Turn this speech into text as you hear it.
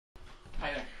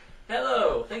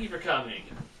thank you for coming.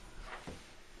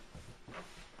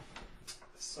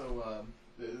 So,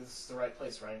 this is the right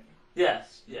place, right?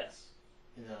 Yes, yes.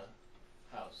 In the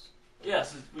house.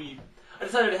 Yes, I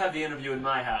decided to have the interview in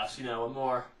my house, a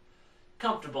more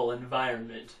comfortable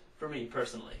environment for me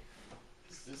personally.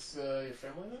 Is this your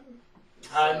family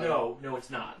then? No, it's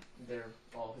not. They're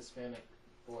all Hispanic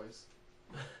boys.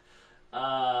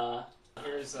 Uh,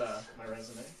 Here's my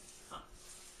resume.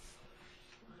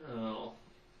 Oh.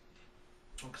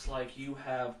 Looks like you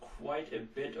have quite a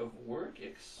bit of work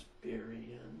experience.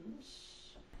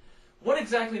 What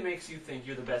exactly makes you think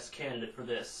you're the best candidate for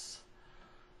this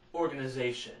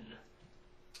organization?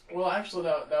 Well, actually,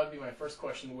 that would be my first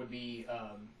question. Would be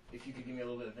if you could give me a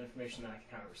little bit of information that I can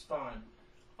kind of respond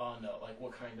on, like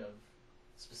what kind of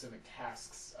specific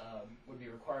tasks would be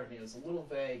required of me. It was a little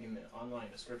vague in the online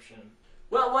description.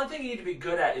 Well, one thing you need to be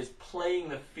good at is playing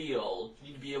the field. You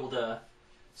need to be able to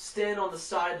stand on the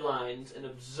sidelines and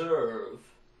observe.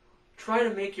 Try to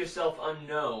make yourself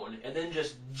unknown, and then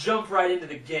just jump right into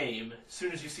the game as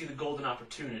soon as you see the golden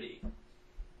opportunity.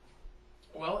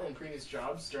 Well, in previous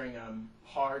jobs, during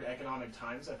hard economic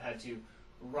times, I've had to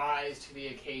rise to the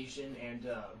occasion and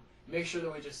make sure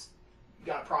that we just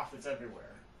got profits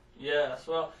everywhere. Yes,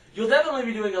 well, you'll definitely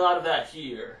be doing a lot of that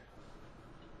here.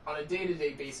 On a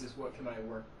day-to-day basis, what can my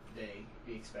work day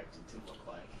be expected to look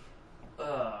like?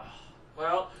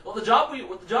 Well, the job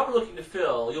we're looking to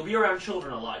fill, you'll be around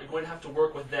children a lot. You're going to have to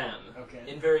work with them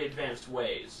in very advanced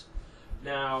ways.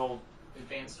 Now,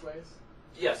 advanced ways?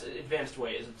 Yes, advanced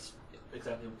ways. It's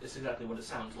exactly what it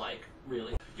sounds like,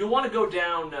 really. You'll want to go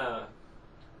down.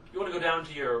 You want to go down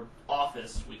to your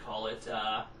office. We call it.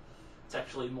 It's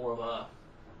actually more of a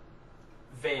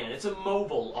van. It's a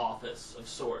mobile office of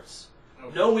sorts.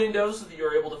 Okay. No windows, so that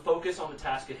you're able to focus on the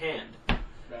task at hand.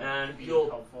 That would be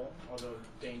helpful, although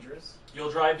dangerous.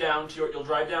 You'll drive down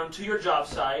to your job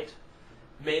site,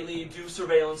 mainly do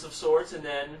surveillance of sorts, and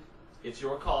then it's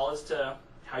your call as to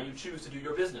how you choose to do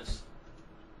your business.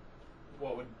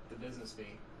 What would the business be?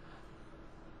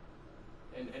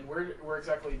 And where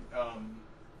exactly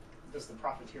does the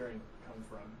profiteering come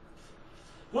from?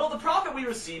 Well, the profit we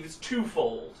receive is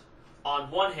twofold. On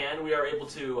one hand, we are able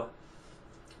to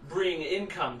bring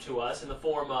income to us in the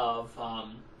form of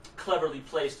cleverly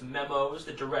placed memos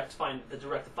that direct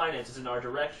the finances in our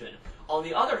direction. On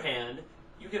the other hand,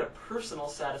 you get a personal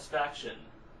satisfaction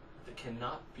that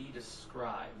cannot be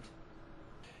described.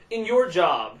 In your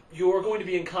job, you're going to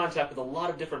be in contact with a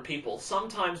lot of different people,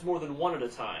 sometimes more than one at a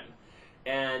time.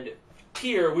 And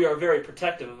here, we are very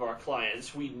protective of our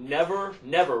clients. We never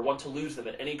want to lose them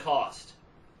at any cost.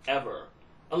 Ever.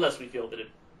 Unless we feel that it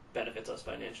benefits us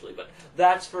financially. But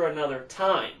that's for another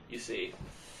time, you see.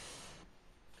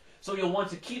 So you'll want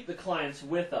to keep the clients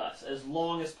with us as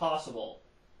long as possible.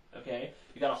 Okay?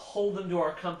 You gotta hold them to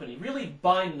our company. Really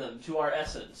bind them to our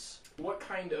essence. What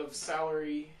kind of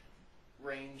salary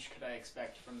range could I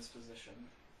expect from this position?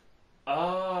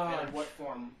 And in what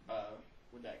form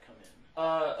would that come in?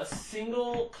 A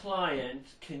single client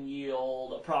can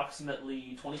yield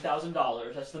approximately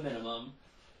 $20,000. That's the minimum.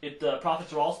 The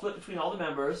profits are all split between all the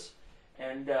members,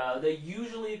 and they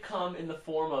usually come in the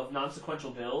form of non-sequential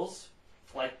bills,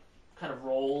 like kind of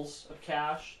rolls of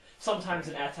cash. Sometimes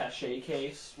an attaché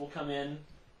case will come in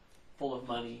full of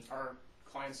money. Are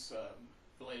clients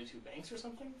related to banks or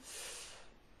something?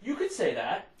 You could say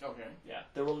that. Okay. Yeah,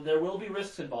 there will be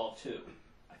risks involved too.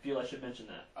 I feel I should mention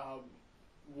that.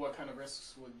 What kind of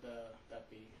risks would that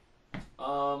be?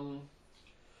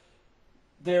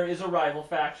 There is a rival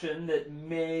faction that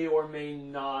may or may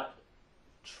not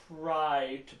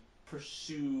try to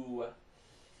pursue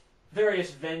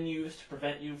various venues to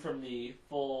prevent you from the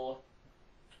full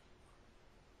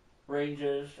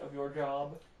ranges of your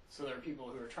job. So there are people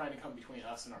who are trying to come between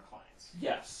us and our clients?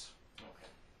 Yes. Okay.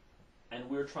 And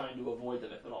we're trying to avoid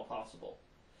them if at all possible.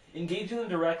 Engaging them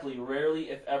directly rarely,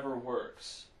 if ever,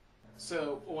 works.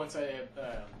 So once I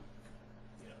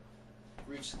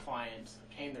reach the client,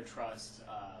 obtain their trust,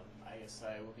 I guess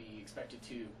I will be expected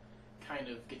to kind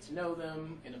of get to know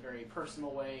them in a very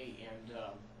personal way and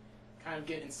kind of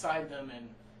get inside them and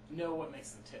know what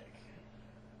makes them tick.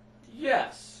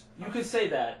 Yes, you could say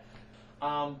that.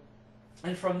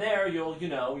 And from there, you'll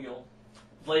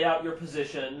lay out your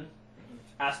position,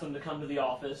 ask them to come to the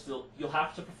office. You'll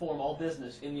have to perform all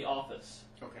business in the office.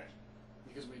 Okay.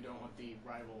 Because we don't want the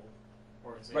rival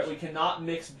organization. Right, we cannot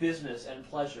mix business and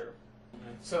pleasure.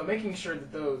 So making sure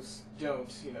that those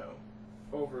don't,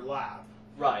 overlap.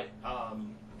 Right.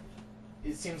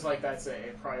 It seems like that's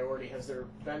a priority. Has there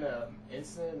been an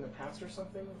incident in the past or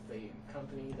something with the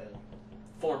company that...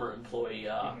 Former employee,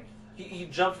 He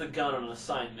jumped the gun on an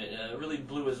assignment. Really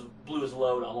blew his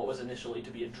load on what was initially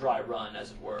to be a dry run,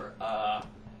 as it were.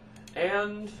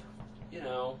 And you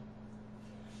know,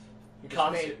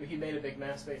 he made a big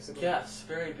mess, basically. Yes,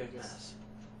 very big mess.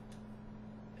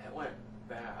 It went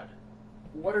bad.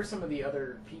 What are some of the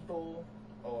other people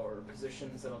or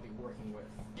positions that I'll be working with?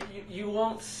 You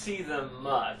won't see them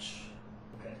much.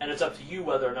 Okay. And it's up to you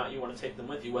whether or not you want to take them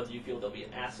with you, whether you feel they'll be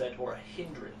an asset or a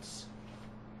hindrance.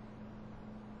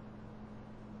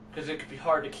 Because it could be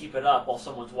hard to keep it up while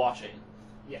someone's watching.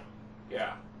 Yeah.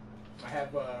 Yeah. I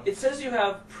have... It says you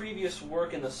have previous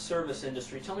work in the service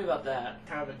industry. Tell me about that.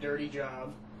 Kind of a dirty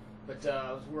job, but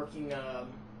I was working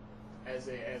as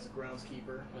a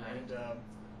groundskeeper, and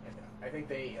I think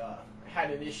they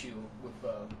had an issue with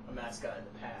a mascot in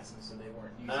the past, and so they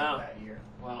weren't using it that year.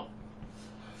 Well,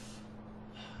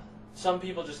 some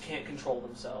people just can't control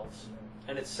themselves,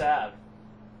 and it's sad.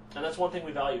 And that's one thing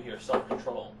we value here,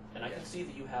 self-control. And I can see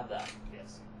that you have that.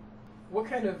 Yes. What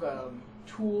kind of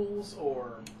tools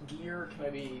or gear can I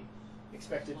be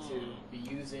expected to be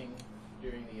using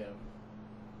during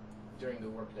the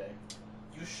workday?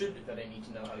 You should... That I need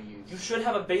to know how to use. You should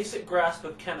have a basic grasp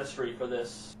of chemistry for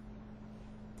this.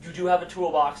 You do have a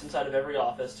toolbox inside of every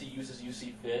office to use as you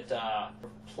see fit.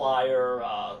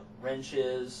 Plier,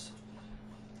 wrenches,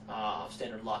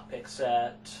 standard lockpick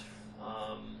set,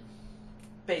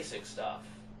 basic stuff.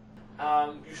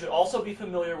 You should also be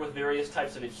familiar with various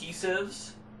types of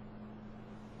adhesives.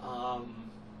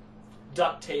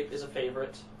 Duct tape is a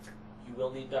favorite. You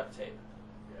will need duct tape.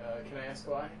 Can I ask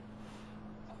why?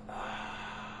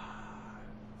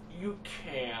 You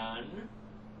can.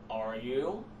 Are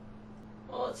you?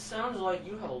 Well, it sounds like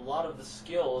you have a lot of the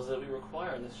skills that we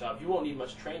require in this job. You won't need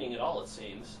much training at all, it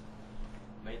seems.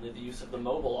 Mainly the use of the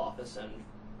mobile office, and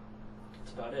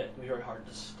that's about it. It can be very hard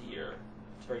to steer.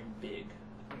 It's a very big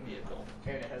vehicle.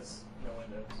 And it has no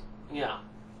windows. Yeah.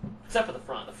 Except for the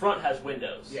front. The front has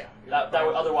windows. Yeah. That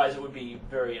would, otherwise it would be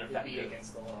very ineffective. It'd be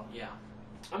against the law. Yeah.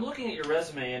 I'm looking at your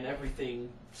resume and everything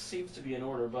seems to be in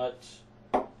order, but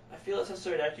I feel it's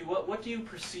necessary to ask you, what do you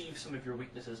perceive some of your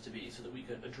weaknesses to be so that we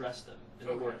could address them in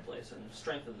the workplace and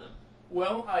strengthen them?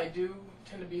 Well, I do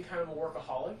tend to be kind of a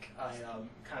workaholic. I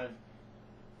kind of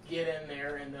get in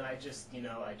there and then I just,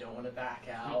 I don't want to back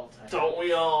out. Don't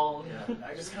we all? Yeah,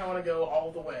 I just kind of want to go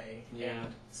all the way Yeah.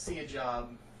 and see a job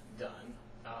done.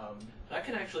 That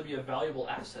can actually be a valuable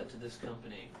asset to this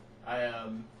company.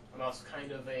 I'm also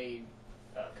kind of a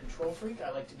control freak. I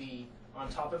like to be on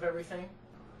top of everything.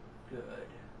 Good.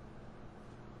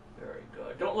 Very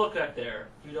good. Don't look back there.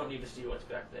 You don't need to see what's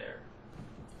back there.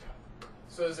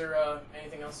 So is there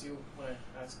anything else you want to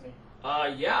ask me?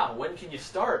 Yeah. When can you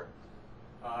start?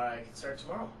 I can start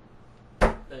tomorrow.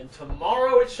 Then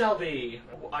tomorrow it shall be.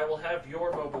 I will have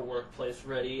your mobile workplace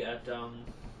ready at, Do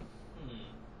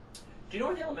you know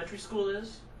where the elementary school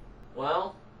is?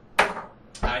 Well,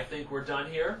 I think we're done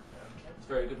here. Okay. It's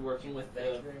very good working with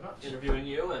Thank you very much. interviewing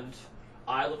you, and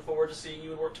I look forward to seeing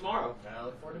you at work tomorrow. I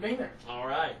look forward to being there. All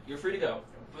right. You're free to go.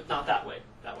 But not that way.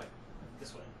 That way.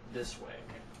 This way. This way.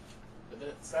 But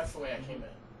that's the way I came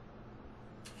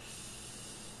in.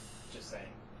 Just saying.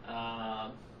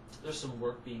 There's some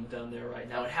work being done there right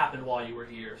now. It happened while you were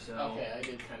here, so... Okay, I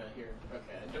did kind of hear.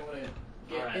 Okay, I don't want to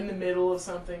get Right. in the middle of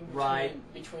something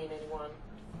between anyone.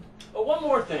 Oh, one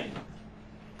more thing.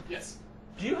 Yes.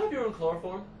 Do you have your own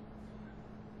chloroform?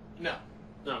 No.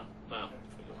 No. Wow.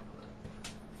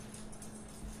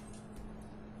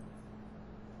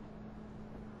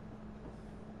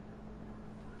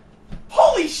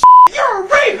 Holy shit! You're a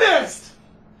rapist!